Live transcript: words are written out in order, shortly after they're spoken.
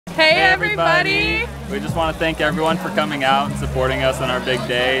Hey everybody! We just want to thank everyone for coming out and supporting us on our big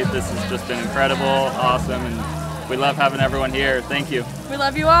day. This has just been incredible, awesome, and we love having everyone here. Thank you. We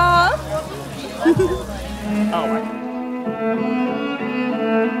love you all! Oh my.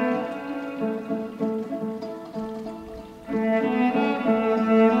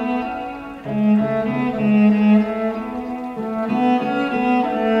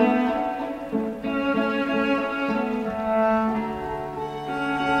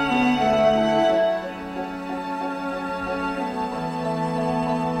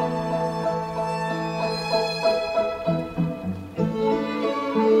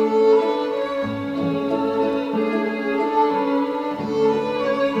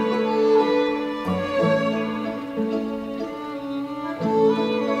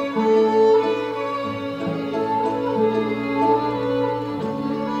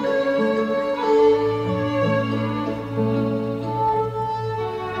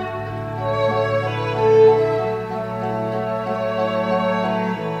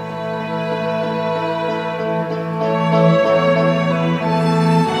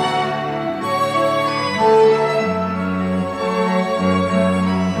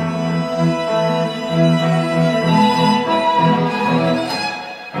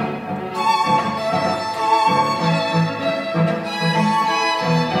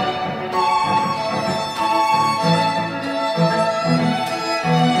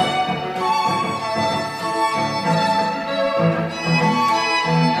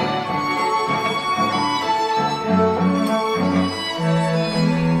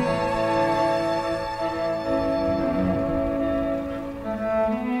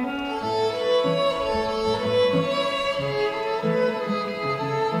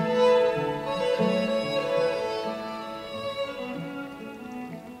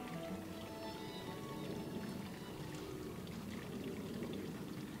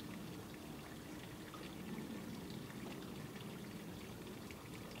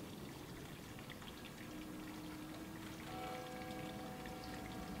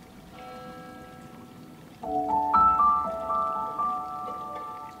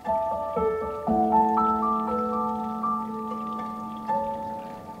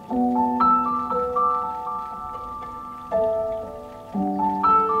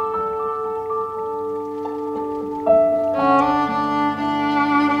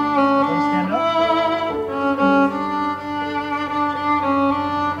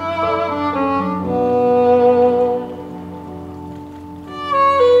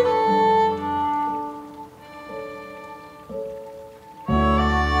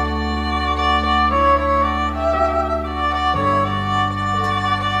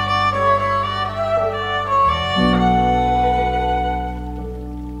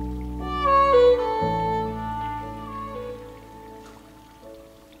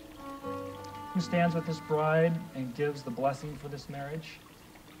 Who stands with this bride and gives the blessing for this marriage?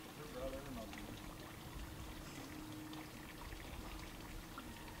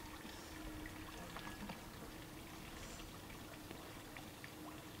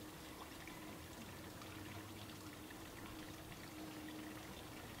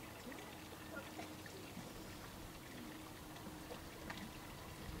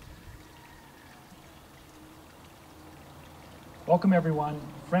 Welcome everyone,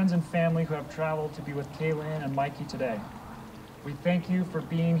 friends and family who have traveled to be with Kaelyn and Mikey today. We thank you for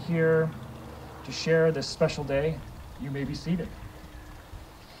being here to share this special day. You may be seated.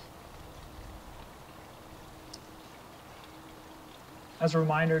 As a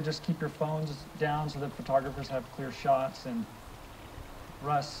reminder, just keep your phones down so that photographers have clear shots, and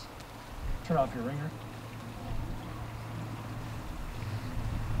Russ, turn off your ringer.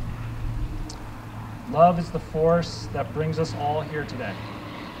 Love is the force that brings us all here today.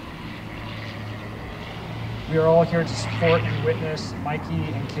 We are all here to support and witness Mikey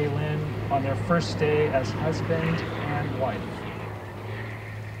and Kaelyn on their first day as husband and wife.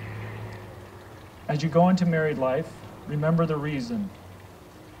 As you go into married life, remember the reason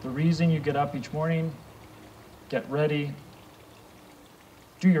you get up each morning, get ready,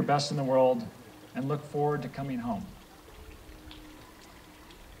 do your best in the world, and look forward to coming home.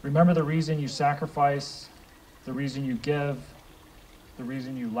 Remember the reason you sacrifice, the reason you give, the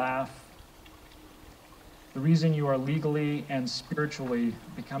reason you laugh, the reason you are legally and spiritually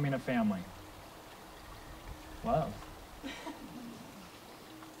becoming a family. Love.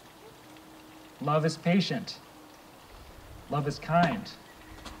 Love is patient. Love is kind.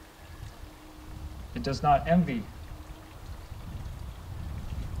 It does not envy.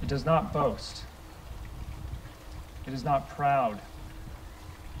 It does not boast. It is not proud.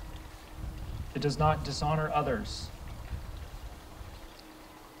 It does not dishonor others.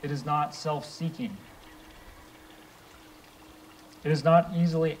 It is not self-seeking. It is not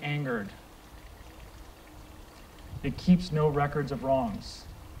easily angered. It keeps no records of wrongs.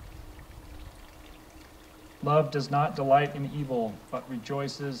 Love does not delight in evil, but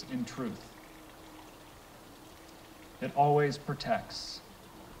rejoices in truth. It always protects,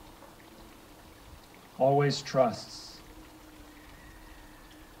 always trusts,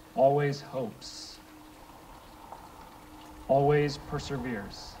 always hopes, always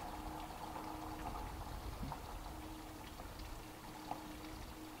perseveres.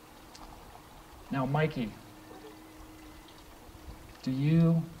 Now, Mikey, do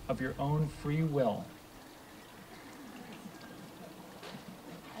you, of your own free will,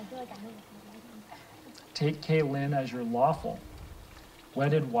 take Kaelyn as your lawful,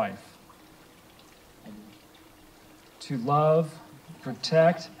 wedded wife, to love,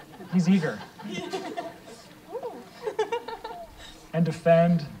 protect, he's eager, and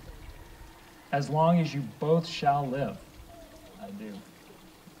defend as long as you both shall live? I do.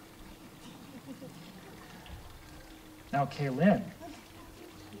 Now, Kaelyn,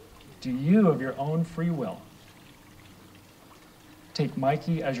 do you, of your own free will, take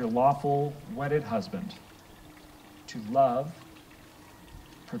Mikey as your lawful, wedded husband, to love,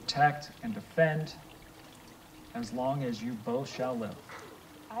 protect, and defend as long as you both shall live?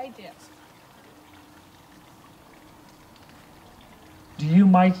 I do. Do you,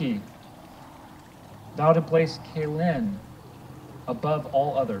 Mikey, vow to place Kaelyn above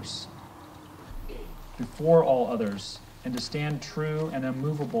all others, before all others, and to stand true and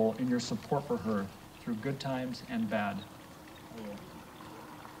immovable in your support for her through good times and bad?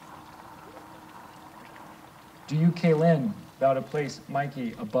 Do you, Kaelyn, vow to place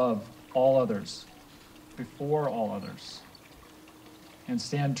Mikey above all others, before all others, and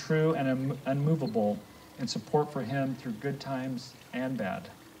stand true and unmovable in support for him through good times and bad?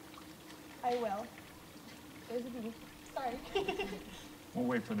 I will. There's a bee. Sorry. We'll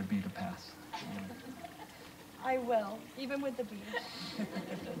wait for the bee to pass. I will, even with the bee.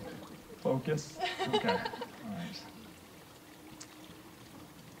 Focus? Okay. All right.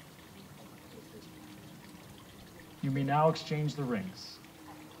 You may now exchange the rings.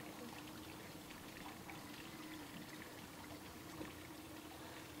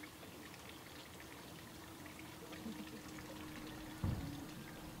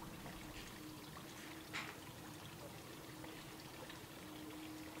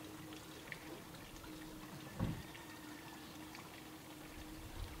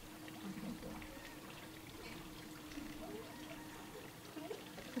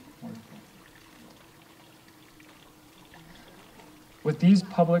 With these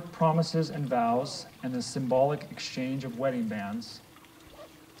public promises and vows and the symbolic exchange of wedding bands,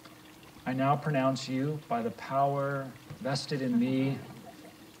 I now pronounce you, by the power vested in me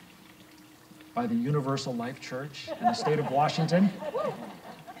by the Universal Life Church in the state of Washington,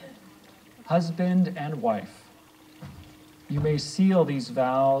 husband and wife. You may seal these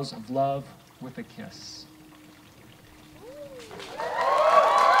vows of love with a kiss.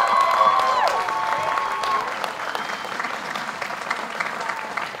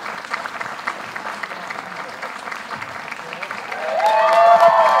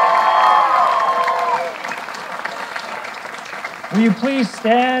 Will you please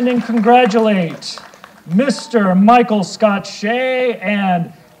stand and congratulate Mr. Michael Scott Shea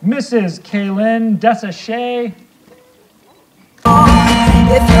and Mrs. Kaelyn Dessa Shea?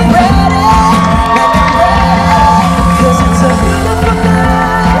 If you're ready, cause it's a beautiful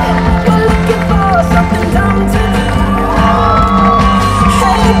night. We're looking for something dumb to do.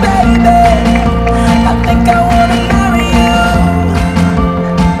 Hey baby, I think I wanna marry you.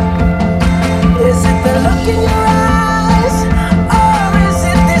 Is it the look in your eyes, or is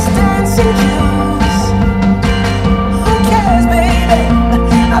it this dancing juice? Who cares, baby?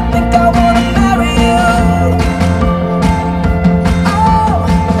 I think I wanna marry you.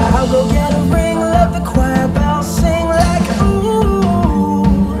 I'll go get a ring, let the choir bells sing like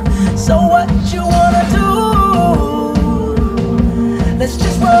ooh. So what you wanna do? Let's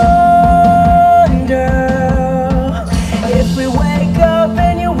just run, girl. If we wake up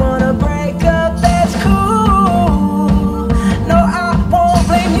and you wanna break up, that's cool. No, I won't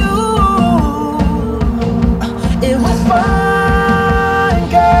blame you. It was fun,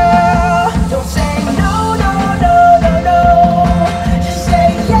 girl. Don't say no, no, no, no, no. Just say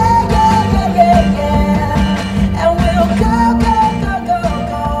yeah, yeah, yeah, yeah, yeah. And we'll go, go, go, go,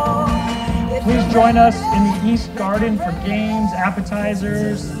 go. If Please you're join us ready. in the East Garden for games,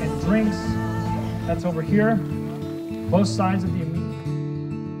 appetizers, and drinks. That's over here, both sides of the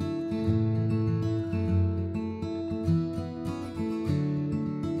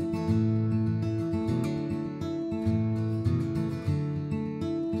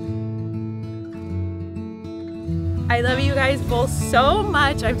I love you guys both so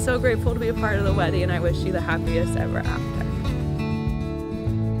much. I'm so grateful to be a part of the wedding, and I wish you the happiest ever after.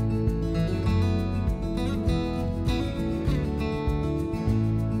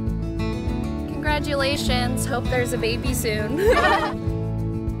 Congratulations. Hope there's a baby soon.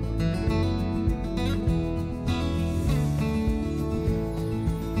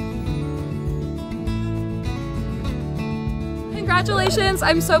 Congratulations!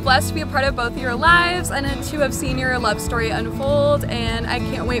 I'm so blessed to be a part of both your lives and to have seen your love story unfold, and I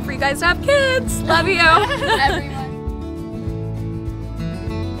can't wait for you guys to have kids. Love you! Everyone.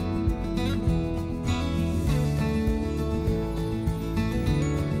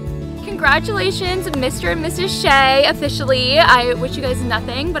 Congratulations, Mr. and Mrs. Shea, officially. I wish you guys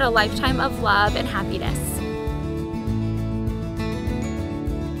nothing but a lifetime of love and happiness.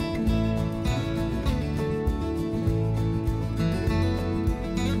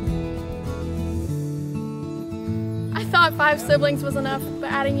 I thought 5 siblings was enough,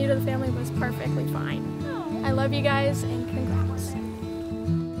 but adding you to the family was perfectly fine. I love you guys, and congrats.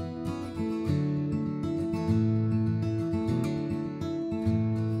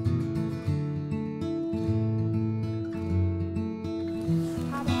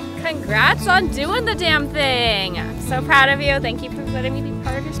 Congrats on doing the damn thing. I'm so proud of you. Thank you for letting me be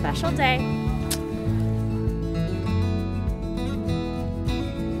part of your special day.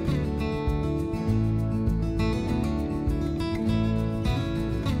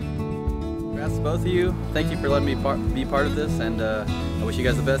 Congrats to both of you. Thank you for letting me be part of this, and I wish you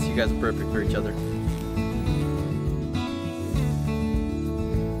guys the best. You guys are perfect for each other.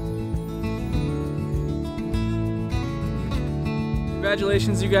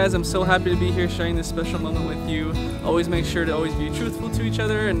 Congratulations, you guys. I'm so happy to be here sharing this special moment with you. Always make sure to always be truthful to each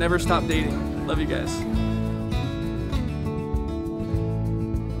other and never stop dating. Love you guys.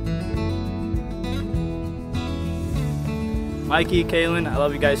 Mikey, Kaelyn, I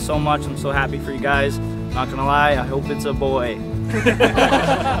love you guys so much. I'm so happy for you guys. Not gonna lie, I hope it's a boy.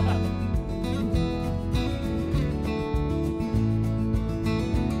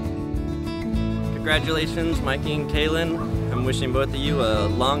 Congratulations, Mikey and Kaelyn. I'm wishing both of you a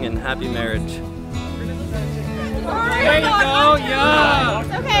long and happy marriage. There you go, yeah!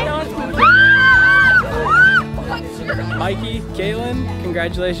 Okay. Mikey, Kaelyn,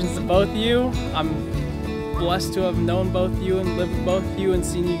 congratulations to both of you. I'm blessed to have known both of you and lived with both of you and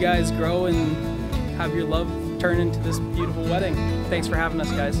seen you guys grow and have your love turn into this beautiful wedding. Thanks for having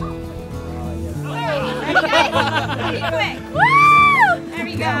us, guys. There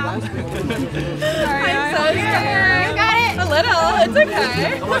we go. Sorry, I'm so scared. You got it? A little. It's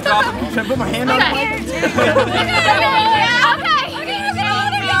okay. Oh my God. Should I put my hand on the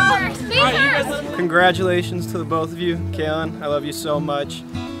mic? Congratulations to the both of you. Kaelyn, I love you so much.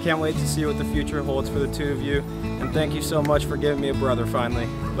 Can't wait to see what the future holds for the two of you. And thank you so much for giving me a brother finally.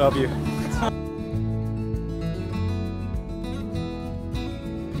 Love you.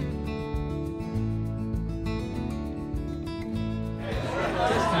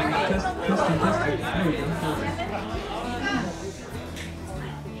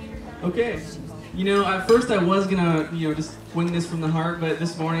 Okay. You know, at first I was gonna, just wing this from the heart, but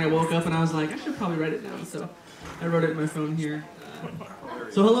this morning I woke up and I was like, I should probably write it down. So I wrote it in my phone here.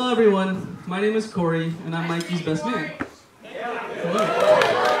 So hello everyone, my name is Corey, and I'm Mikey's best man. Hello.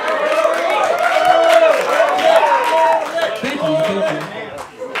 Thank you.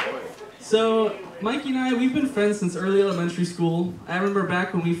 So Mikey and I, we've been friends since early elementary school. I remember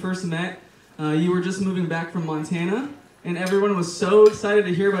back when we first met, you were just moving back from Montana, and everyone was so excited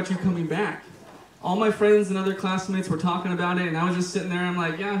to hear about you coming back. All my friends and other classmates were talking about it, and I was just sitting there, I'm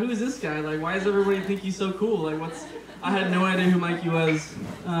like, yeah, who is this guy? Like, why does everybody think he's so cool? Like, I had no idea who Mikey was.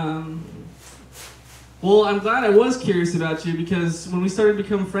 Well, I'm glad I was curious about you, because when we started to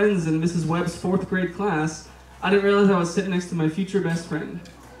become friends in Mrs. Webb's 4th grade class, I didn't realize I was sitting next to my future best friend.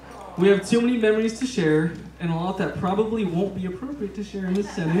 We have too many memories to share, and a lot that probably won't be appropriate to share in this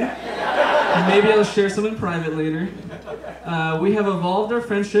setting. And maybe I'll share some in private later. We have evolved our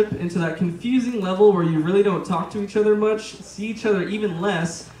friendship into that confusing level where you really don't talk to each other much, see each other even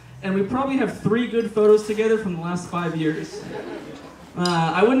less, and we probably have 3 good photos together from the last 5 years.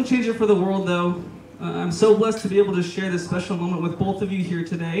 I wouldn't change it for the world though. I'm so blessed to be able to share this special moment with both of you here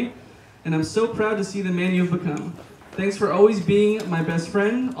today, and I'm so proud to see the man you've become. Thanks for always being my best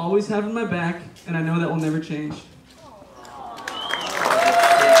friend, always having my back, and I know that will never change.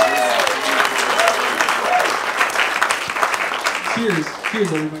 Cheers.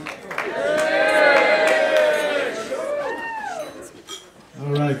 Cheers, everybody.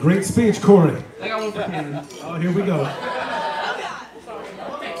 All right, great speech, Corey. I got one for Kaelyn. Oh, here we go.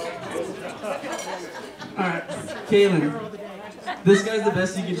 All right. Kaelyn, this guy's the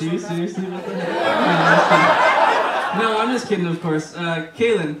best you could do, seriously, what the heck? No, I'm just kidding, of course.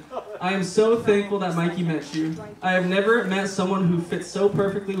 Kaelyn, I am so thankful that Mikey met you. I have never met someone who fits so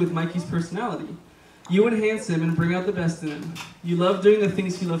perfectly with Mikey's personality. You enhance him and bring out the best in him. You love doing the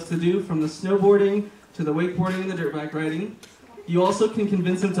things he loves to do, from the snowboarding to the wakeboarding and the dirt bike riding. You also can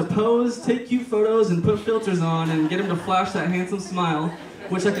convince him to pose, take cute photos, and put filters on, and get him to flash that handsome smile,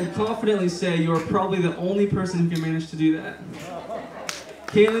 which I can confidently say you are probably the only person who can manage to do that.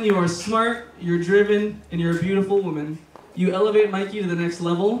 Kaelyn, you are smart, you're driven, and you're a beautiful woman. You elevate Mikey to the next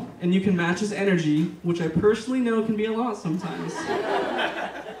level, and you can match his energy, which I personally know can be a lot sometimes.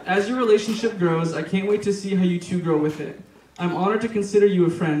 As your relationship grows, I can't wait to see how you two grow with it. I'm honored to consider you a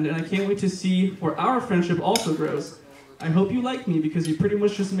friend, and I can't wait to see where our friendship also grows. I hope you like me, because you pretty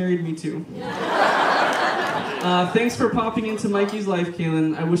much just married me too. Thanks for popping into Mikey's life,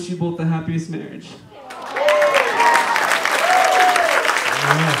 Kaelyn. I wish you both the happiest marriage.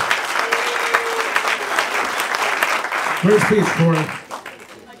 Great speech, Corey.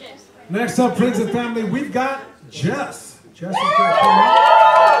 Next up, friends and family, we've got Jess. Jess is going to come up.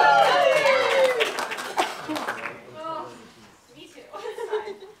 Me too.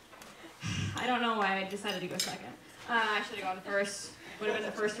 I don't know why I decided to go second. I should have gone first. Would have been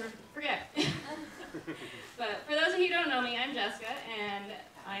the first to forget. But for those of you who don't know me, I'm Jessica, and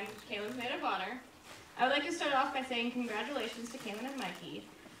I'm Kaelyn's maid of honor. I would like to start off by saying congratulations to Kaelyn and Mikey.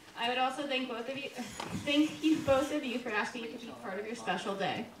 I would also thank both of you for asking me to be part of your special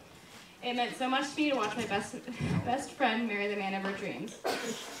day. It meant so much to me to watch my best friend marry the man of her dreams.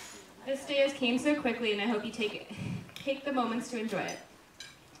 This day has came so quickly, and I hope you take the moments to enjoy it.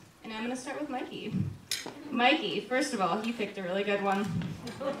 And I'm going to start with Mikey. Mikey, first of all, you picked a really good one.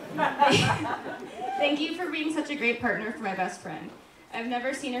 Thank you for being such a great partner for my best friend. I've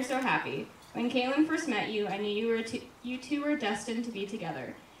never seen her so happy. When Kaelyn first met you, I knew you two were destined to be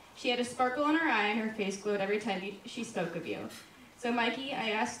together. She had a sparkle in her eye, and her face glowed every time she spoke of you. So Mikey,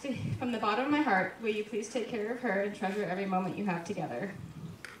 I asked from the bottom of my heart, will you please take care of her and treasure every moment you have together?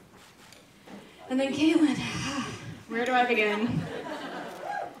 And then Kaelyn, where do I begin?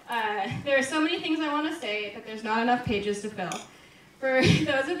 There are so many things I want to say, but there's not enough pages to fill. For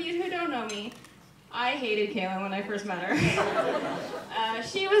those of you who don't know me, I hated Kaelyn when I first met her.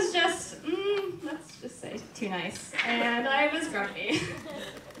 She was just, let's just say, too nice, and I was grumpy.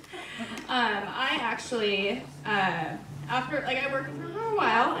 I actually, I worked with her for a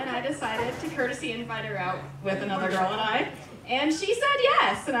while, and I decided to courtesy invite her out with another girl and she said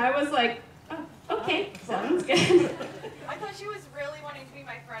yes, and I was like, oh, okay, sounds good. I thought she was really wanting to be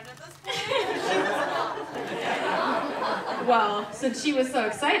my friend at this point. Well, since she was so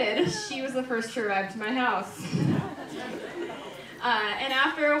excited, she was the first to arrive to my house. And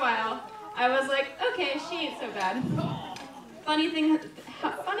after a while, I was like, okay, she ain't so bad. Funny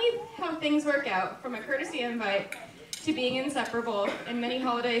how things work out, from a courtesy invite to being inseparable and many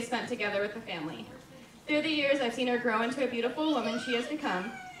holidays spent together with the family. Through the years, I've seen her grow into a beautiful woman she has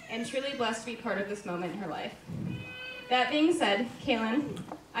become, and truly blessed to be part of this moment in her life. That being said, Kaelyn,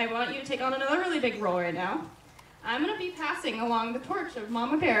 I want you to take on another really big role right now. I'm going to be passing along the torch of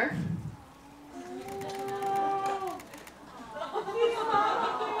Mama Bear.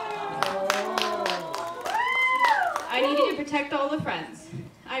 I need you to protect all the friends.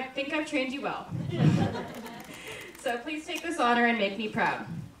 I think I've trained you well. So please take this honor and make me proud.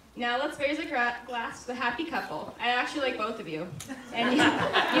 Now let's raise a glass to the happy couple. I actually like both of you. And you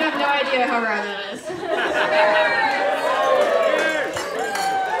have no idea how rare that is.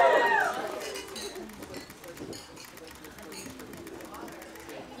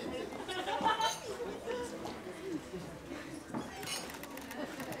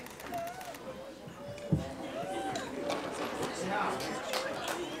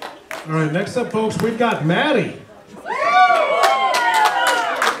 All right, next up, folks, we've got Maddie.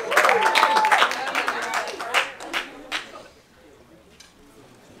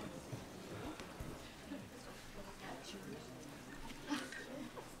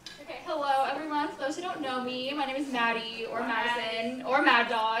 Hello, everyone. For those who don't know me, my name is Maddie, or Madison, or Mad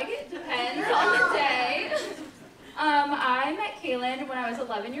Dog. Depends on the day. I met Kaelyn when I was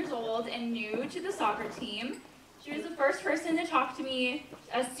 11 years old and new to the soccer team. She was the first person to talk to me.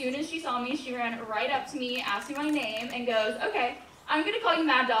 As soon as she saw me, she ran right up to me, asked me my name, and goes, okay, I'm going to call you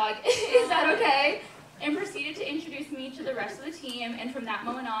Mad Dog. Is that okay? And proceeded to introduce me to the rest of the team, and from that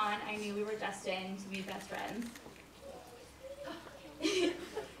moment on, I knew we were destined to be best friends.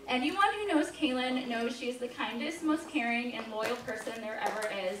 Anyone who knows Kaelyn knows she is the kindest, most caring, and loyal person there ever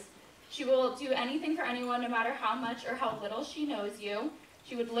is. She will do anything for anyone, no matter how much or how little she knows you.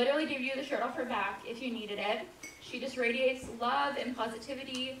 She would literally give you the shirt off her back if you needed it. She just radiates love and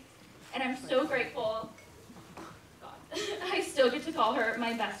positivity, and I'm so grateful. God, I still get to call her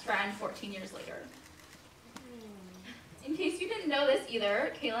my best friend 14 years later. In case you didn't know this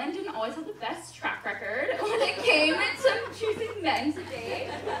either, Kaelyn didn't always have the best track record when it came to choosing men to date.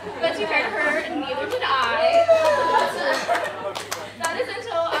 But to be fair to her, neither did I. That is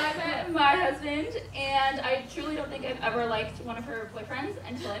until I met my husband, and I truly don't think I've ever liked one of her boyfriends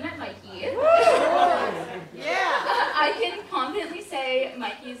until I met Mikey. I can confidently say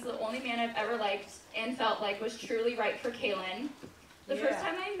Mikey's the only man I've ever liked and felt like was truly right for Kaelyn. The first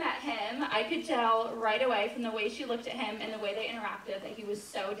time I met him, I could tell right away from the way she looked at him and the way they interacted that he was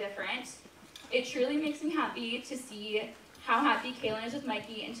so different. It truly makes me happy to see how happy Kaelyn is with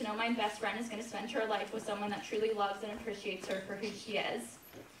Mikey and to know my best friend is going to spend her life with someone that truly loves and appreciates her for who she is.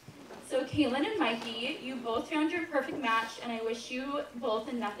 So Kaelyn and Mikey, you both found your perfect match, and I wish you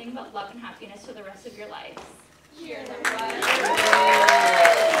both nothing but love and happiness for the rest of your lives. Cheers, everyone.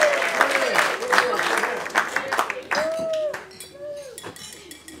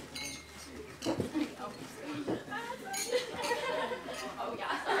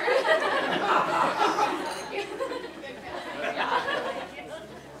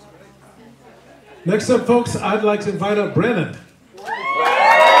 Next up, folks, I'd like to invite up Brennan.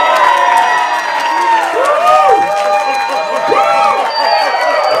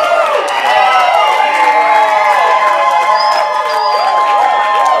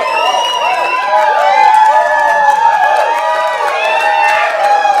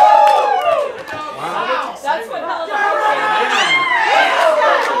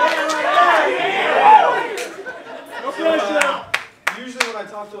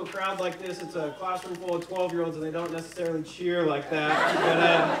 It's a classroom full of 12-year-olds and they don't necessarily cheer like that,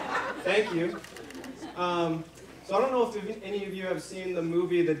 but thank you. So I don't know if any of you have seen the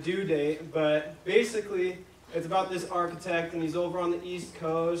movie The Due Date, but basically it's about this architect and he's over on the East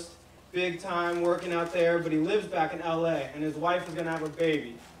Coast, big time working out there, but he lives back in LA and his wife is going to have a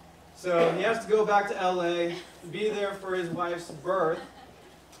baby. So he has to go back to LA, be there for his wife's birth,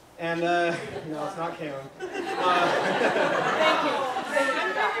 and no, it's not Kaelyn.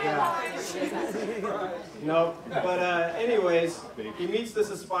 No, but anyways, he meets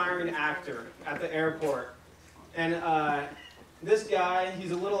this aspiring actor at the airport. And this guy, he's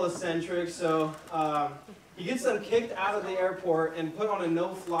a little eccentric, so he gets them kicked out of the airport and put on a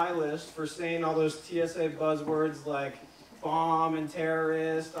no-fly list for saying all those TSA buzzwords like bomb and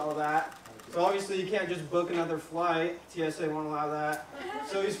terrorist, all that. So obviously you can't just book another flight. TSA won't allow that.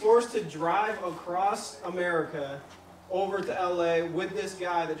 So he's forced to drive across America over to LA with this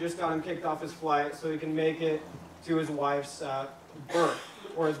guy that just got him kicked off his flight so he can make it to his wife's birth,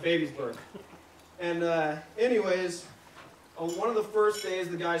 or his baby's birth. And anyways, on one of the first days,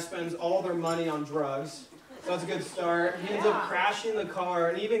 the guy spends all their money on drugs. So that's a good start. He ends up crashing the car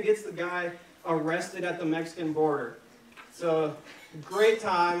and even gets the guy arrested at the Mexican border. So great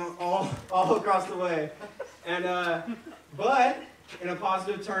time all across the way. And but in a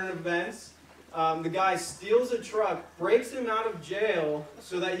positive turn of events, the guy steals a truck, breaks him out of jail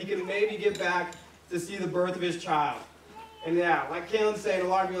so that he can maybe get back to see the birth of his child. And yeah, like Kaelyn's saying, a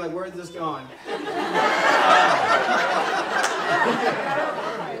lot of you are like, where's this going?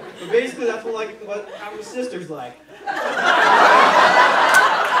 But basically that's what having a sister's like.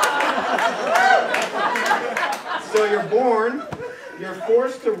 So you're born, you're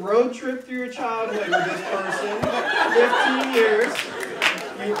forced to road trip through your childhood with this person, 15 years.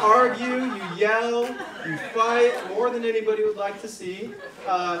 You argue, you yell, you fight more than anybody would like to see.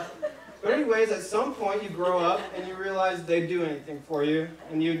 But anyways, at some point you grow up and you realize they'd do anything for you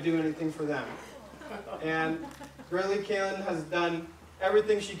and you'd do anything for them. And really, Kaelyn has done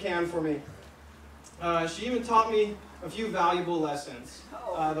everything she can for me. She even taught me a few valuable lessons.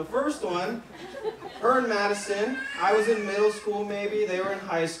 The first one, her and Madison, I was in middle school maybe, they were in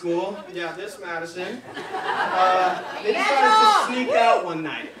high school. Yeah, this Madison. They decided to sneak out one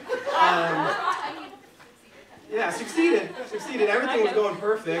night. Yeah, succeeded. Everything was going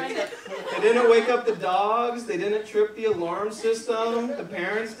perfect. They didn't wake up the dogs. They didn't trip the alarm system. The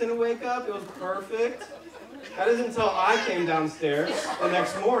parents didn't wake up. It was perfect. That is until I came downstairs the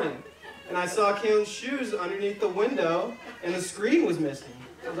next morning. And I saw Kaelyn's shoes underneath the window, and the screen was missing.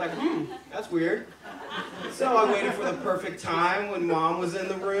 I was like, that's weird. So I waited for the perfect time when Mom was in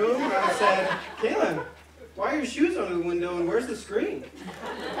the room, and I said, Kaelyn, why are your shoes under the window, and where's the screen?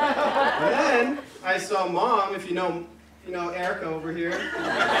 And then I saw Mom, if you know Erica over here,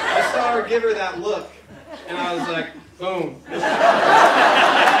 I saw her give her that look, and I was like, boom. Yeah.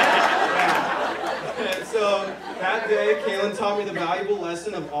 And so that day, Kaelyn taught me the valuable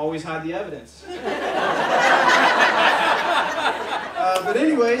lesson of always hide the evidence. But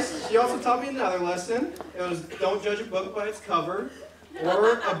anyways, she also taught me another lesson. It was don't judge a book by its cover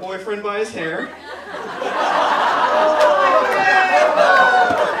or a boyfriend by his hair.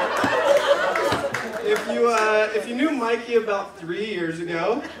 If you knew Mikey about 3 years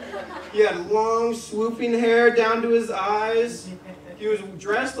ago, he had long, swooping hair down to his eyes. He was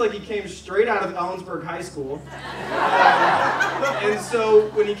dressed like he came straight out of Ellensburg High School. And so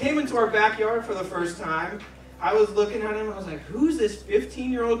when he came into our backyard for the first time, I was looking at him, I was like, who's this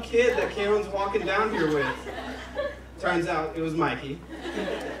 15-year-old kid that Kaelyn's walking down here with? Turns out it was Mikey.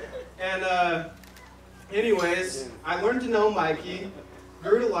 And anyways, I learned to know Mikey,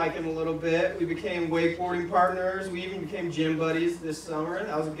 grew to like him a little bit. We became wakeboarding partners. We even became gym buddies this summer.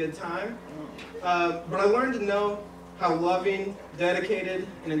 That was a good time. But I learned to know how loving, dedicated,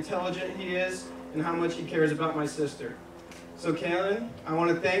 and intelligent he is, and how much he cares about my sister. So Kaelyn, I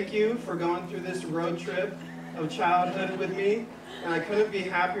want to thank you for going through this road trip of childhood with me, and I couldn't be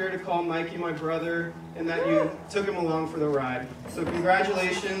happier to call Mikey my brother, and that you took him along for the ride. So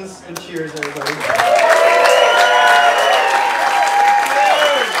congratulations, and cheers, everybody.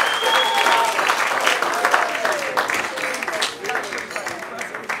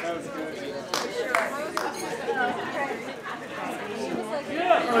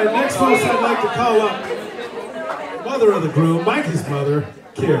 All right, next folks I'd like to call up mother of the groom, Mikey's mother,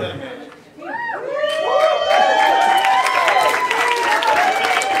 Kira.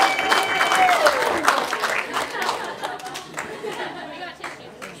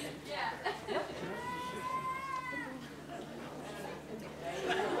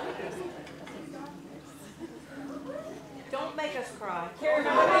 Don't make us cry. Kira,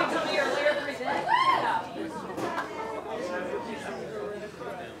 remember what you told me earlier, present?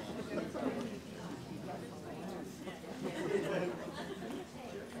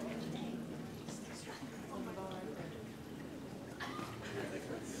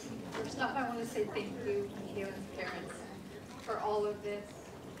 First off, I want to say thank you to Kaelyn's parents for all of this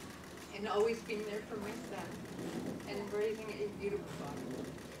and always being there for my son and raising a beautiful daughter.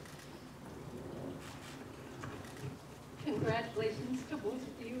 Congratulations to both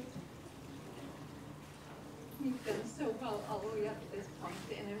of you. You've done so well all the way up to this point,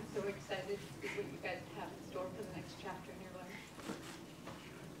 and I'm so excited to see what you guys have in store for the next chapter in your life.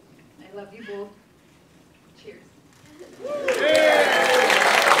 I love you both. Cheers.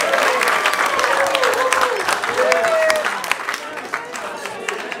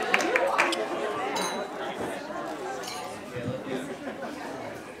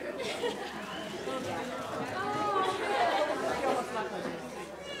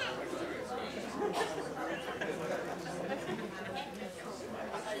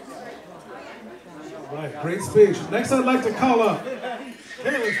 Right, great speech. Next I'd like to call up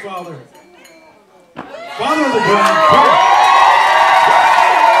Kaelyn's father. Father of the bride.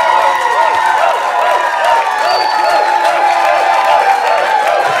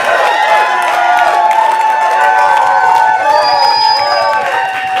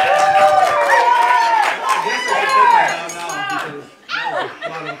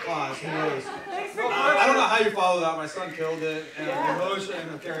 I don't know how you follow that. My son killed it, and the emotion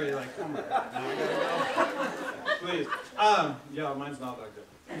and Carrie, like, come on, now I gotta go. Please. Yeah, mine's not that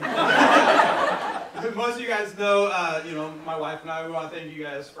good. Most of you guys know, my wife and I, we want to thank you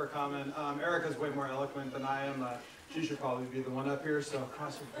guys for coming. Erica's way more eloquent than I am. She should probably be the one up here, so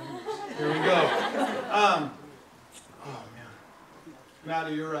cross your fingers. Here we go. Oh, man.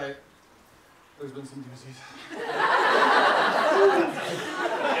 Maddie, you're right. There's been some doozies.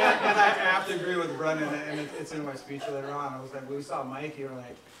 and I have to agree with Brennan, and it's in my speech later on. I was like, when we saw Mikey, we're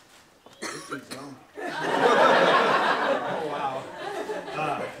like, this dude's young. Oh, wow.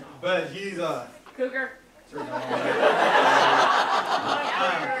 But he's Cougar.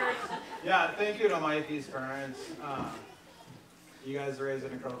 Yeah, thank you to Mikey's parents. You guys raised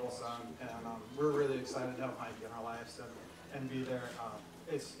an incredible son, and we're really excited to have Mikey in our lives and be there.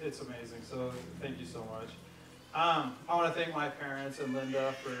 It's amazing, so thank you so much. I want to thank my parents and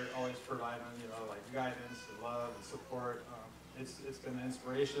Linda for always providing, guidance and love and support. It's been an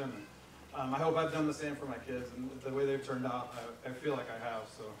inspiration. I hope I've done the same for my kids, and the way they've turned out, I feel like I have.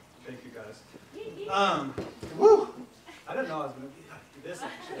 So thank you guys. Woo! I didn't know I was going to be like this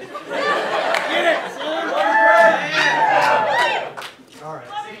actually. Get it, son! All right.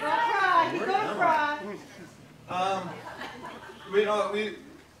 Don't cry. You don't cry.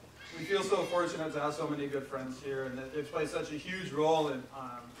 We feel so fortunate to have so many good friends here, and they've played such a huge role in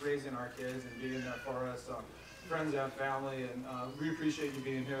raising our kids and being there for us, friends and family, and we appreciate you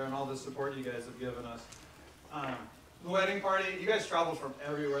being here and all the support you guys have given us. the wedding party, you guys traveled from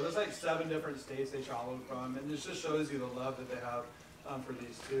everywhere. There's like 7 different states they traveled from, and this just shows you the love that they have for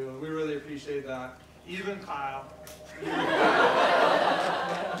these two. We really appreciate that. Even Kyle. You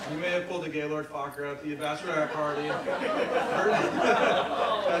may have pulled a Gaylord Fokker at the bachelorette party. That's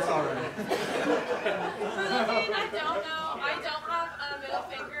all right. For those of you that don't know, I don't have a middle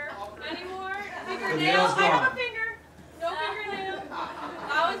finger anymore. Fingernails. I have a finger. No fingernail.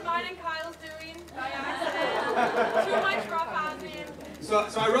 That was mine and Kyle's doing by accident. Too much rough admin.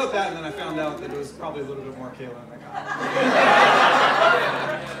 So I wrote that, and then I found out that it was probably a little bit more Kaelyn than Kyle.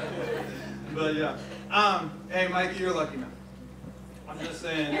 But yeah. Hey, Mikey, you're a lucky man. I'm just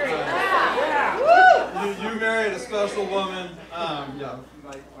saying. You married a special woman. Yeah,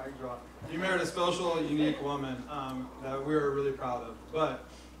 Mike draw. You married a special, unique woman that we're really proud of. But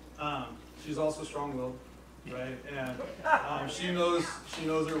she's also strong-willed, right? And she knows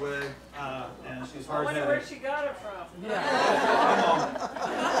her way, and she's hard-headed. I wonder where she got it from. Yeah.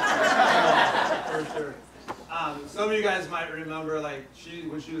 For sure. Some of you guys might remember, like,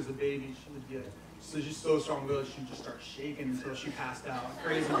 when she was a baby, she would get. So she's so strong-willed, she'd just start shaking until she passed out.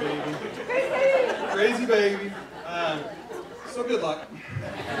 Crazy baby. Crazy baby. So good luck.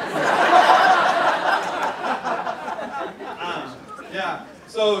 Yeah.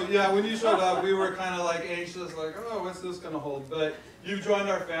 So yeah, when you showed up, we were kind of like anxious, like, oh, what's this gonna hold? But you've joined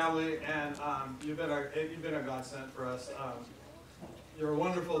our family, and you've been a godsend for us. You're a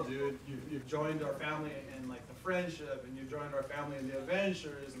wonderful dude. You've joined our family in like the friendship, and you've joined our family in the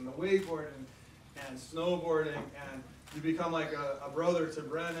adventures and the wakeboarding and snowboarding, and you become like a brother to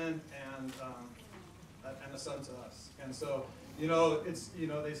Brennan and a son to us. And so, you know, it's, you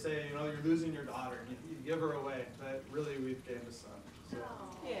know, they say, you know, you're losing your daughter, you give her away, but really we've gained a son. So,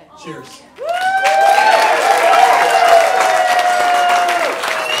 yeah. Cheers.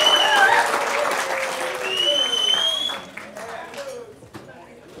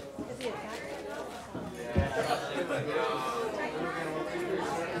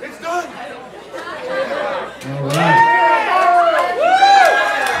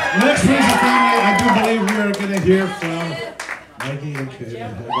 Hear from Mikey and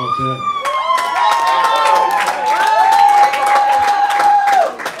Kaelyn. How about that?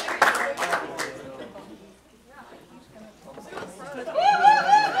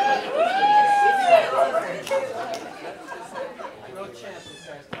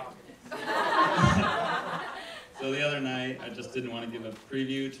 So the other night, I just didn't want to give a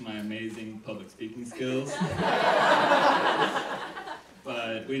preview to my amazing public speaking skills.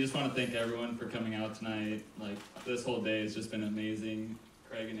 But we just want to thank everyone for coming out tonight. Like, this whole day has just been amazing.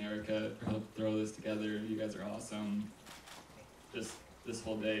 Craig and Erica for helping throw this together. You guys are awesome. Just this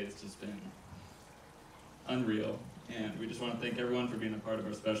whole day has just been unreal. And we just want to thank everyone for being a part of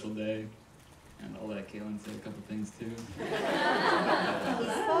our special day. And I'll let Kaelyn say a couple things too.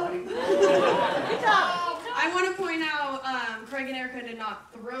 I want to point out, Craig and Erica did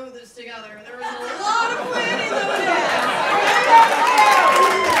not throw this together. There was a lot of planning that went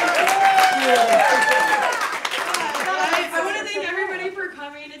I want to thank everybody for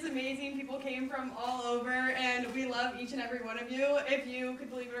coming. It's amazing. People came from all over, and we love each and every one of you. If you could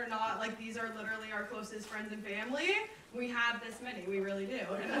believe it or not, like, these are literally our closest friends and family. We have this many, we really do.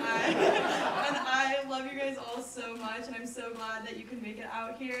 And I love you guys all so much, and I'm so glad that you can make it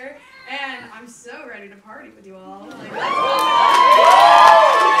out here. And I'm so ready to party with you all. Like,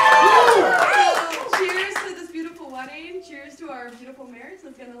 so, cheers to this beautiful wedding. Cheers to our beautiful marriage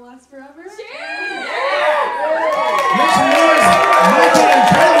that's gonna last forever. Cheers! Make some noise, Michael and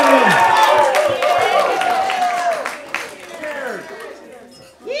Kaelyn.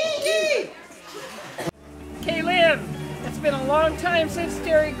 Kaelyn, it's been a long time since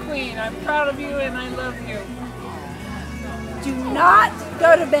Dairy Queen. I'm proud of you and I love you. Do not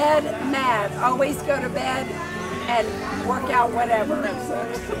go to bed mad. Always go to bed and work out whatever.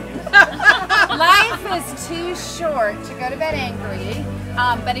 Life is too short to go to bed angry,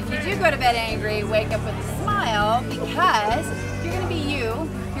 but if you do go to bed angry, wake up with a smile, because you're going to be you,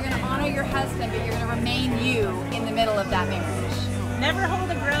 you're going to honor your husband, but you're going to remain you in the middle of that marriage. Never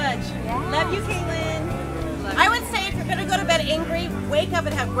hold a grudge. Yeah. Love you, Kaelyn. I would say if you're going to go to bed angry, wake up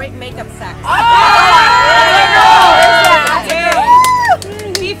and have great makeup sex. Oh!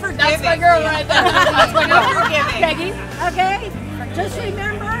 Be forgiving. That's my girl right there. That's my girl. Be forgiving. Peggy, okay? Just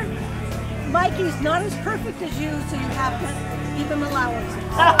remember, Mikey's not as perfect as you, so you have to give him allowances.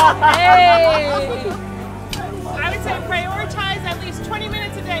 Hey! I would say prioritize at least 20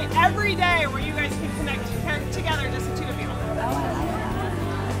 minutes a day, every day, where you guys can connect together, just the two of you.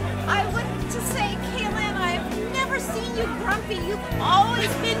 I would just say, Kaelyn, I've never seen you grumpy. You've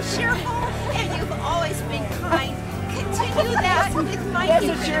always been cheerful, and you've always been kind. continue that with Mikey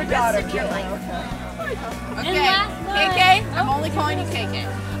This is for your the daughter, rest of your life. Okay, KK, I'm only calling you KK.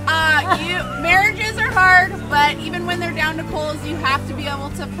 Marriages are hard, but even when they're down to coals, you have to be able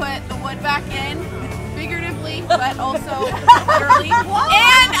to put the wood back in, figuratively, but also literally.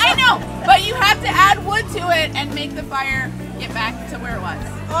 And I know, but you have to add wood to it and make the fire get back to where it was.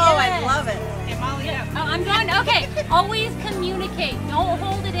 Oh, I love it. I'm going, okay, always communicate. Don't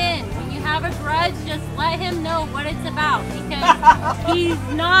hold it in. When you have a grudge, just let him know what it's about because he's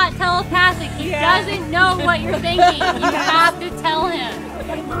not telepathic. He doesn't know what you're thinking. You have to tell him.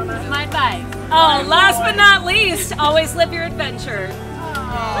 That's my advice. Oh, last but not least, always live your adventure.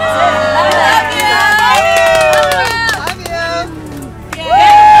 Love you.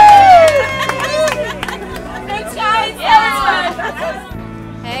 Thanks, guys.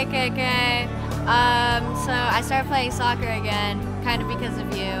 Hey, KK. So I started playing soccer again, kind of because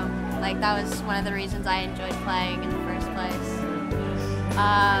of you. Like, that was one of the reasons I enjoyed playing in the first place.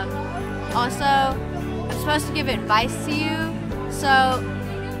 Also, I'm supposed to give advice to you, so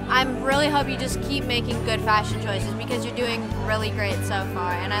I really hope you just keep making good fashion choices because you're doing really great so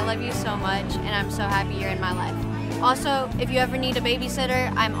far, and I love you so much, and I'm so happy you're in my life. Also, if you ever need a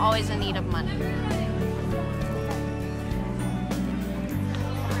babysitter, I'm always in need of money.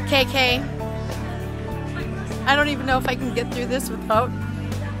 KK, I don't even know if I can get through this without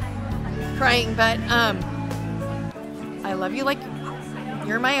crying, but I love you like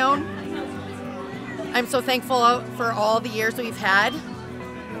you're my own. I'm so thankful for all the years we've had.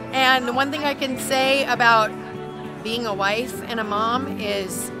 And the one thing I can say about being a wife and a mom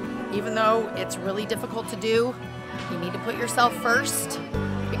is, even though it's really difficult to do, you need to put yourself first,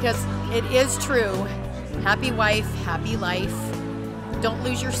 because it is true. Happy wife, happy life. Don't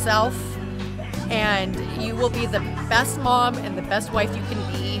lose yourself, and you will be the best mom and the best wife you can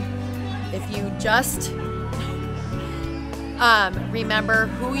be if you just remember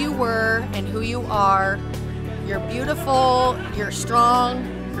who you were and who you are. You're beautiful, you're strong,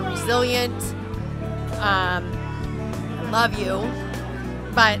 you're resilient. I love you,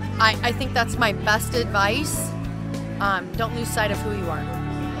 but I think that's my best advice. Don't lose sight of who you are.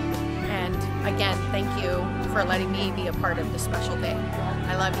 And again, thank you for letting me be a part of this special day.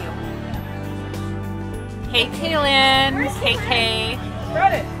 I love you. Hey, Kaelyn, KK,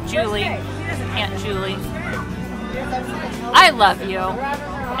 Julie, Aunt Julie. I love you,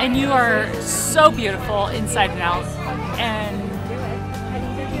 and you are so beautiful inside and out, and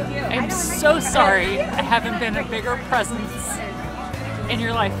I'm so sorry I haven't been a bigger presence in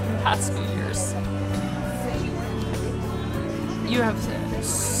your life in the past few years. You have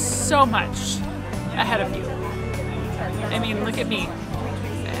so much ahead of you. I mean, look at me,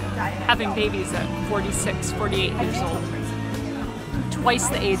 having babies at 46, 48 years old, twice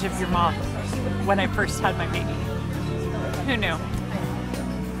the age of your mom when I first had my baby. Who knew?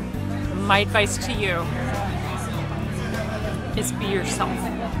 My advice to you is be yourself.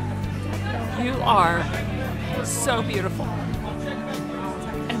 You are so beautiful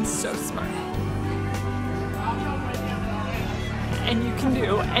and so smart. And you can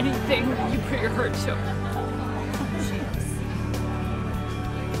do anything you put your heart to.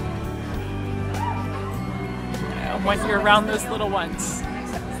 And when you're around those little ones,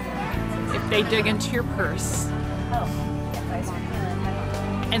 if they dig into your purse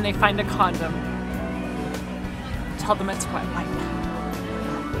and they find a condom, tell them it's wet.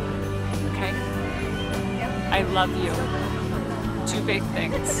 Okay? I love you. Do big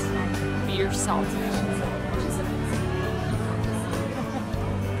things. Be yourself.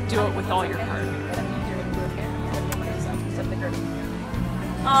 Do it with all your heart.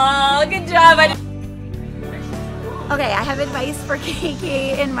 Oh, good job. Okay, I have advice for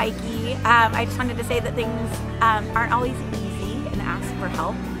KK and Mikey. I just wanted to say that things aren't always easy and ask for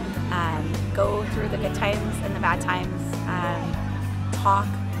help. Go through the good times and the bad times. Talk.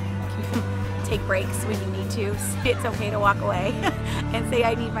 Take breaks when you need to. It's okay to walk away and say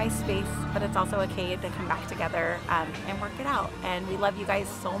I need my space, but it's also okay to come back together and work it out. And we love you guys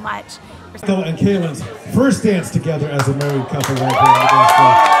so much. Michael and Kaelyn's first dance together as a married couple right here.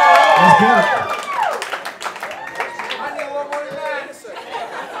 Let's get it.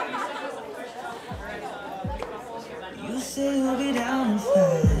 You say you'll be down in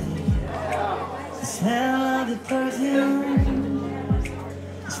 5. The smell of the perfume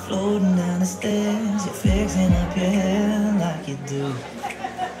is floating down the stairs. You're fixing up your hair like you do.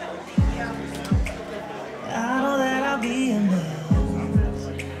 I know that I'll be a mess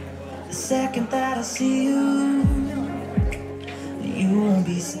the second that I see you. You won't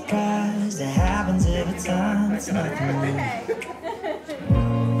be surprised. It happens every time. It's nothing new.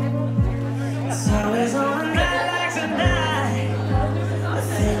 It's always on a night like tonight.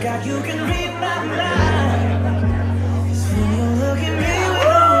 like you can read my mind. 'Cause when you look at me with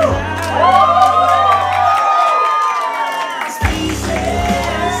those eyes,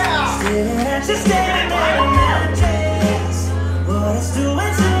 pieces, staring at you, standing there in mountains. What it's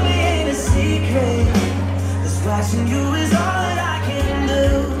doing to me ain't a secret. Cause watching you is all that I can do.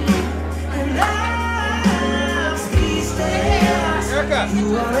 And I'm speechless. You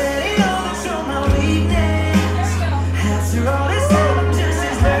already know that you're my weakness. After all this time, I'm just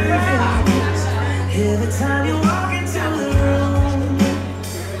as nervous. Every time you walk into the room,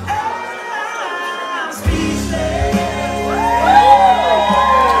 I'm speechless.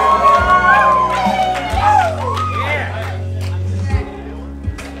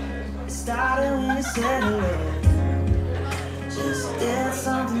 It started when you said hello. Just did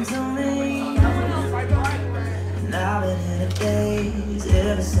something to me. And I've been in a daze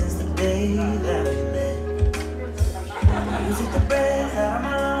ever since the day that we met. You took the breath out of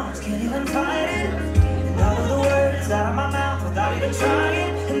my lungs, can't even fight it. And all of the words out of my mouth without even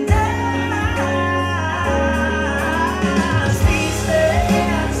trying. And I'm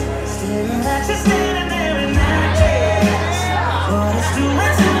speechless, staring at you, standing there in that dress. What it's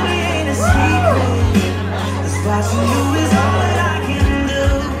doing to me ain't a secret. It's watching you is all that I can do.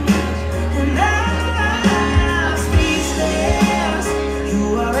 And I'm speechless. You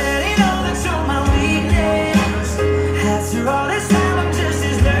already know that you're my weakness. After all this time, I'm just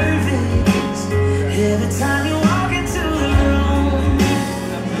as nervous. Every time you walk into the room,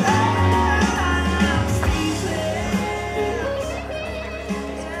 I'm speechless.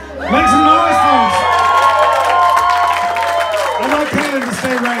 Make some noise, folks. I'd like Kaelyn to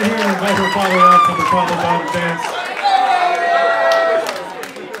stay right here and invite her father out for the father-daughter dance.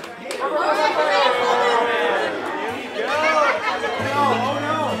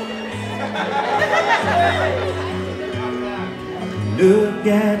 Look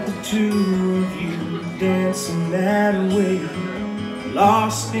at the two of you dancing that way,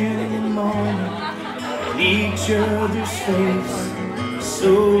 lost in the moment, in each other's face.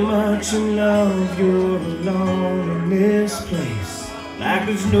 So much in love, you're alone in this place, like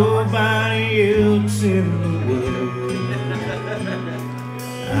there's nobody else in the world.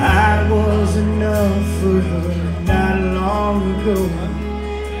 I was enough for her not long ago.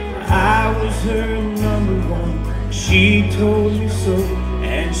 I was her number one. She told me so,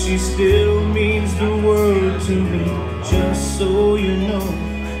 and she still means the world to me, just so you know.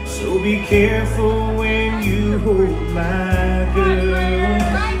 So be careful when you hold my girl.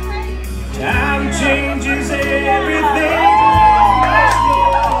 Time changes everything.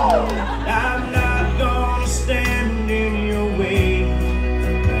 I'm not gonna stand in your way.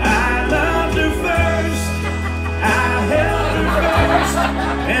 I loved her first, I held her first,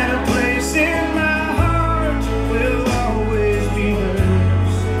 and a place in my heart will always be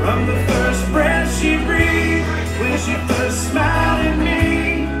hers. From the first breath she breathed, when she first smiled at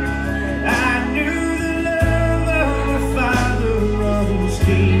me, I knew the love of her father runs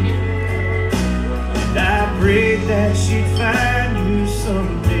deep. And I prayed that she'd find you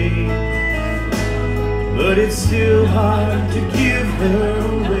someday, but it's still hard to give her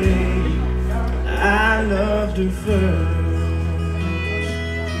away. I loved her first.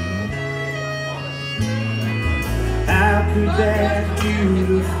 How could that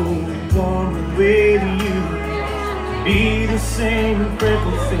beautiful woman wait to you be the same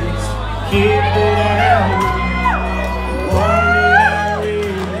freckle face kid that I knew? One day I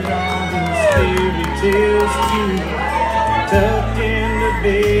read all those fairy tales too, tucked in the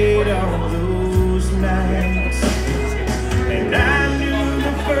bed all those nights. And I knew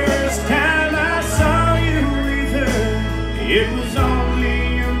the first time I saw you with her, it was only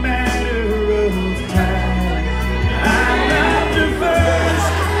a matter of time. I loved her first,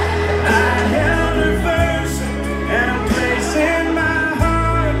 I held her first, and a place in my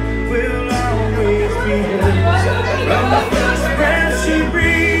heart will always be hers. From the first breath she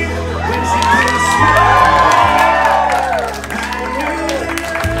breathed, when she first smiled, I knew the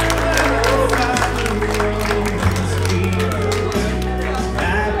love always be. I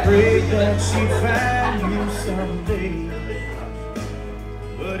prayed that she'd find you someday,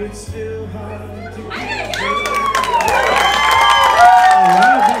 but it's still hard to get.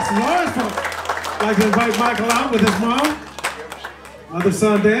 Alright, make some noise, folks. I'd like to invite Michael out with his mom. Mother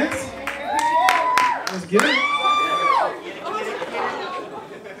son dance. Let's get it.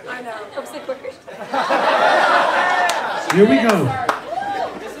 Here we go.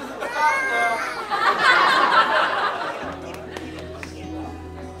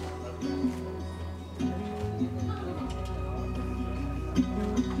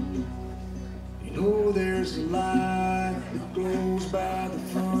 You know there's a light that glows by the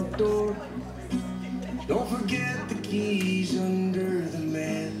front door. Don't forget the keys under the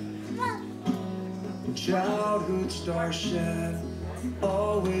mat. When childhood stars shine,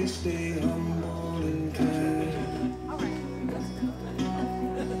 always stay humble and kind.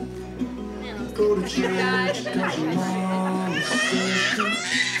 Go to church cause your mom says to.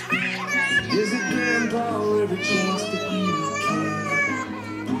 Visit grandpa every chance that you can.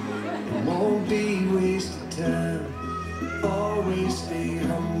 It won't be wasted time. Always stay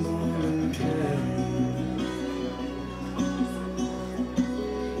humble and kind.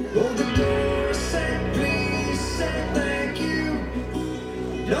 Hold the door, say please, say thank you.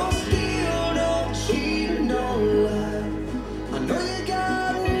 Don't steal, don't cheat, and don't lie. I know you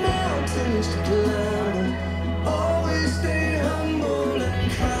got mountains to climb, but always stay humble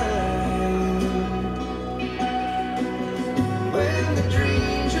and kind. When the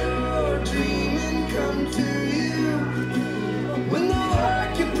dreams you're dreaming come to you, when the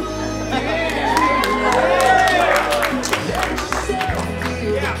work you put in, let yourself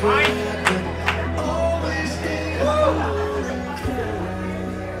feel the pride, always stay humble and kind.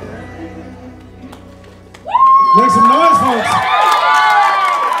 Make some noise, folks.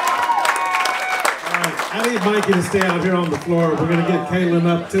 All right, I need Mikey to stay out here on the floor. We're going to get Kaelyn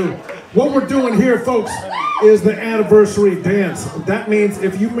up, too. What we're doing here, folks, is the anniversary dance. That means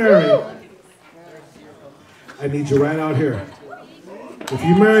if you marry, I need you right out here. If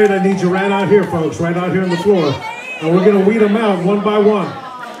you married, I need you right out here, folks, right out here on the floor. And we're going to weed them out one by one,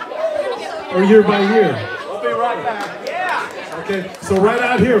 or year by year. We'll be right back. Yeah. Okay, so right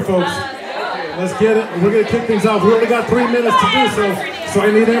out here, folks. Let's get it. We're going to kick things off. We only got 3 minutes to do so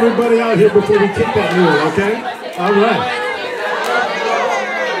I need everybody out here before we kick that mule, okay? All right.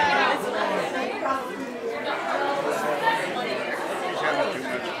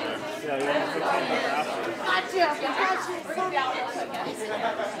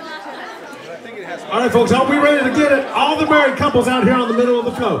 All right, folks, are we ready to get it? All the married couples out here on the middle of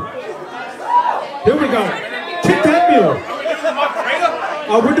the floor. Here we go. Kick that mule.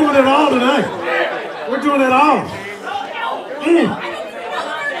 Oh, we're doing it all tonight. We're doing it all.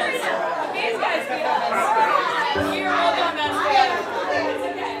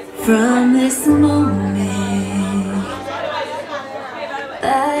 From this moment,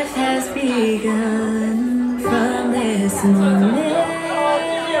 life has begun. From this moment,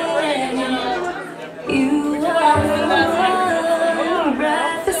 you are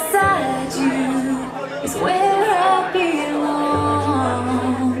right beside you is where I belong.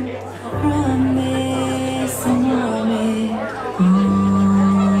 From this moment,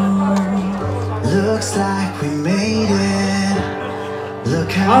 looks like we made it.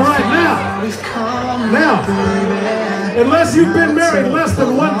 Look how all right, now, unless you've been married less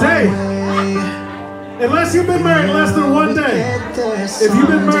than 1 day, unless you've been married less than 1 day, if you've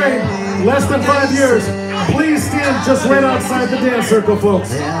been married less than 5 years, please stand just right outside the dance circle, folks.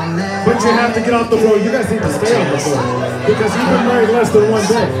 But you have to get off the floor. You guys need to stay on the floor because you've been married less than 1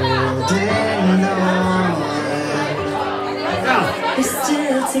 day. Now,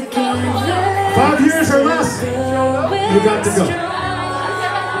 5 years or less, you got to go.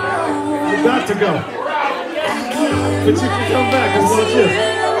 You got to go. But you can come back and watch this.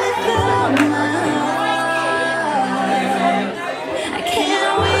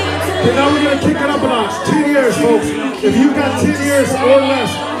 Okay, now we're going to kick it up a notch. 10 years, folks. If you've got 10 years or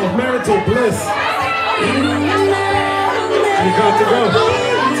less of marital bliss, you got to go.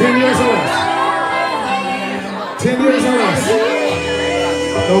 10 years or less. 10 years or less.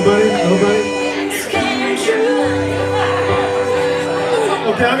 Nobody?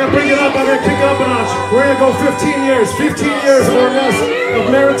 Okay, I'm going to bring it up. I'm going to kick it up a notch. We're going to go 15 years. 15 years or less of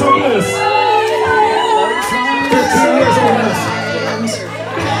marital bliss. 15 years or less.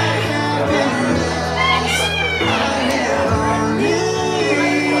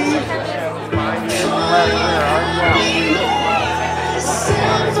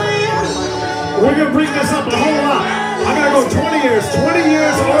 We're going to bring this up a whole lot. I'm going to go 20 years. 20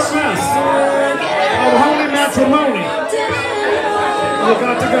 years or less of holy matrimony. You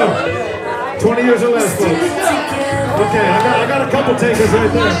got to go. 20 years or less, folks. Okay, I got a couple takers right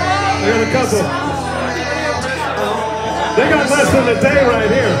there. I got a couple. They got less than a day right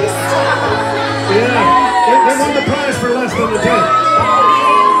here. Yeah, they won the prize for less than a day.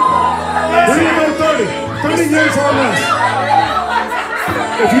 We're going to go 30. 30 years or less.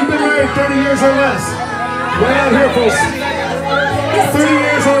 If you've been married 30 years or less, right out here, folks. 30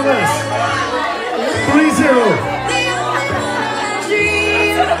 years or less. 30.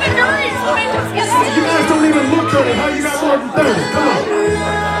 You guys don't even look 30. How you got more than 30? Come on.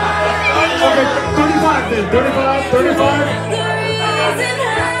 Okay, 35 then. 35, 35.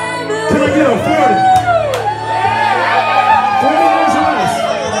 Can I get a 40? 40 years or less.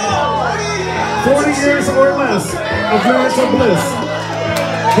 40 years or less of marital bliss.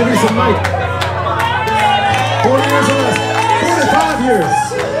 Give me some mic. 40 years or less. 45 years.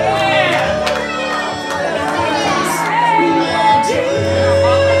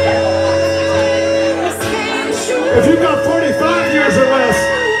 If you've got 45 years or less,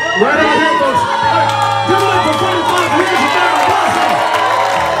 right out here, folks. Give it up for 45 years of marital bliss.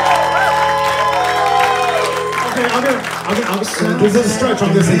 Okay, I'll get, this is a stretch,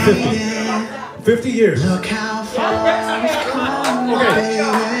 I'll just say 50. 50 years. Okay,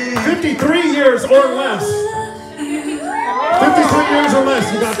 53 years or less. 53 years or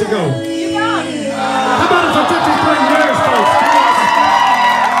less, you got to go. How about it for 53 years, folks?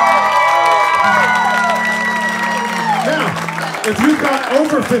 Now, if you've got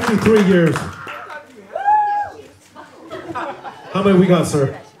over 53 years, how many we got,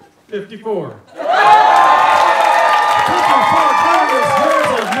 sir? 54. 54 glorious years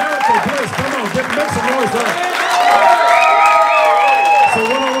of marital bliss. Come on, make some noise there. So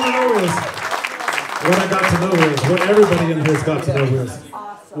what I want to know is, what I got to know is, what everybody in here has got to know is,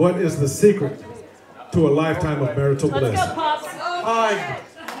 what is the secret to a lifetime of marital bliss? Let's go, Pops. Hide.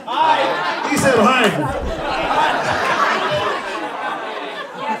 He said hide.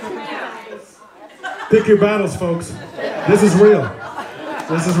 Pick your battles, folks. This is real.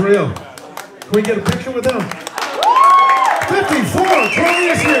 This is real. Can we get a picture with them? 54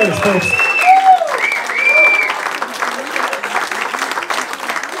 glorious years, folks.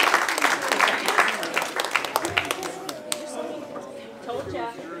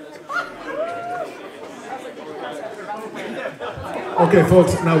 Okay,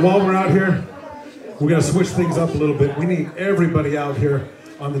 folks, now while we're out here, we're going to switch things up a little bit. We need everybody out here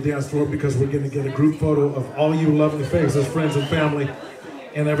on the dance floor because we're going to get a group photo of all you lovely faces, friends and family,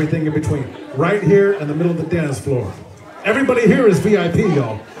 and everything in between. Right here in the middle of the dance floor. Everybody here is VIP,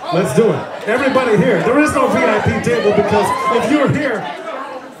 y'all. Let's do it. Everybody here. There is no VIP table because if you're here,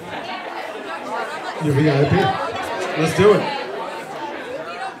 you're VIP. Let's do it.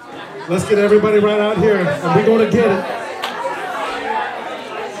 Let's get everybody right out here, and we're going to get it.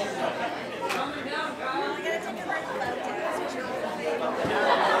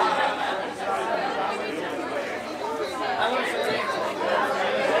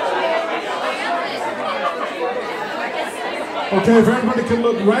 Okay, if everybody can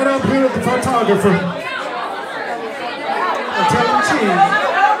look right up here at the photographer and tell him cheese.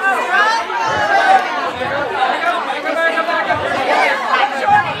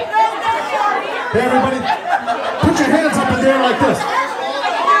 Hey, everybody, put your hands up in the air like this.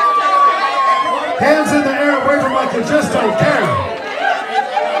 Hands in the air, wave them like you just don't care.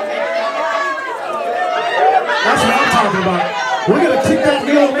 That's what I'm talking about. We're going to kick that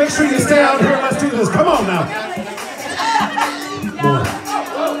mule. Make sure you stay out here. Let's do this. Come on now. More.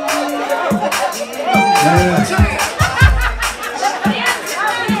 Yeah.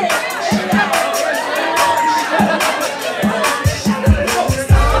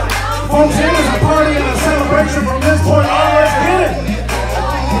 Folks, it is a party and a celebration from this point onwards. Get it!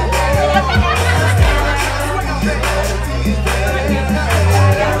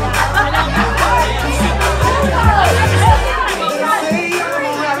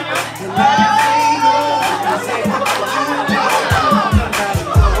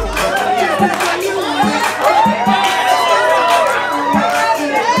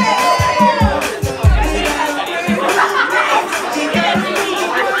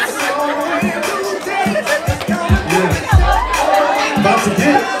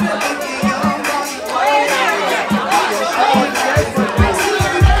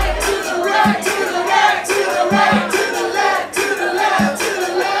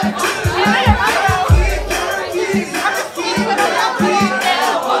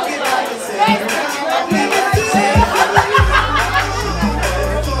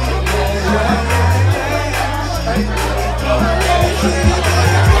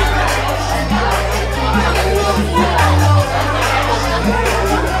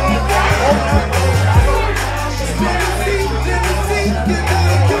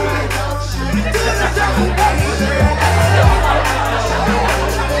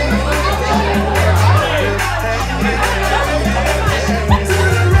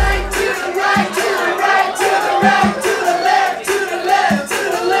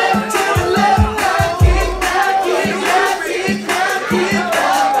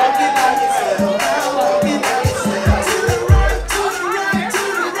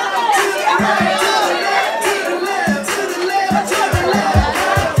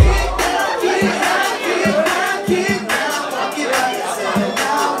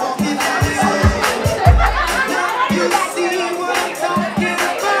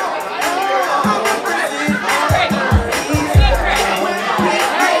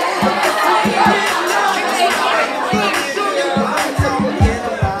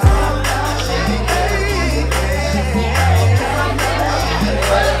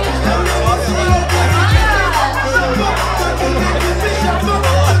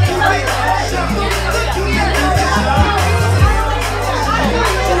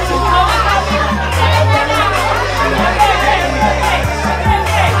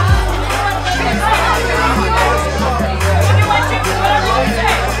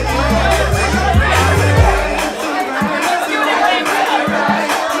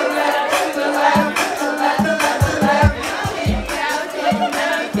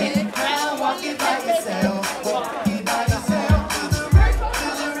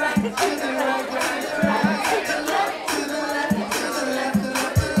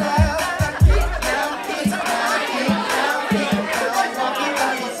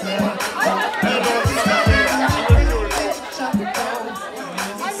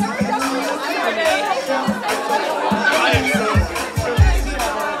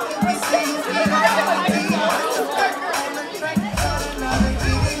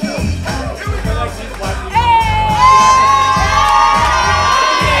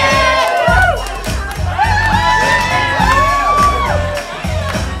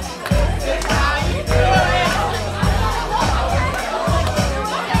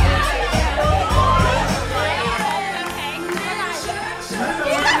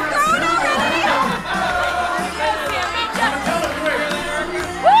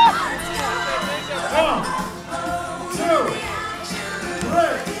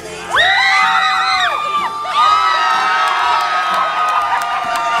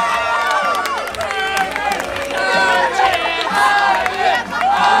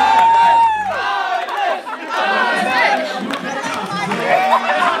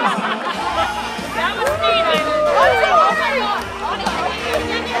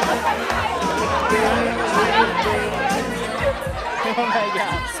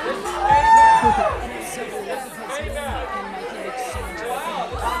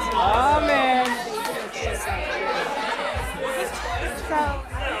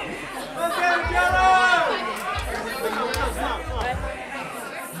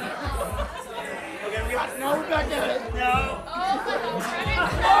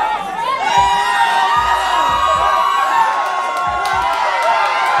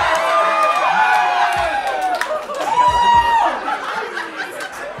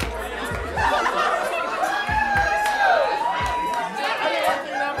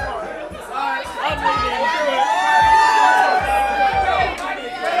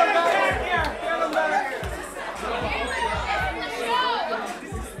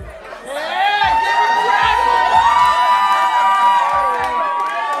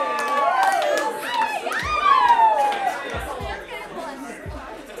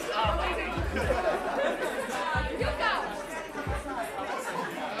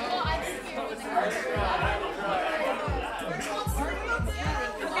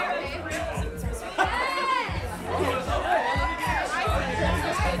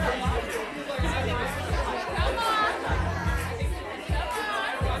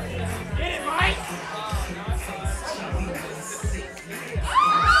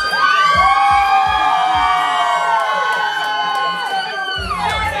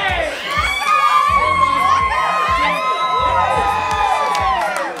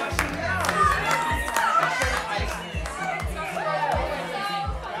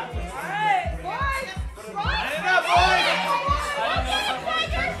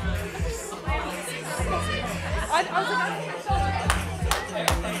 I was like,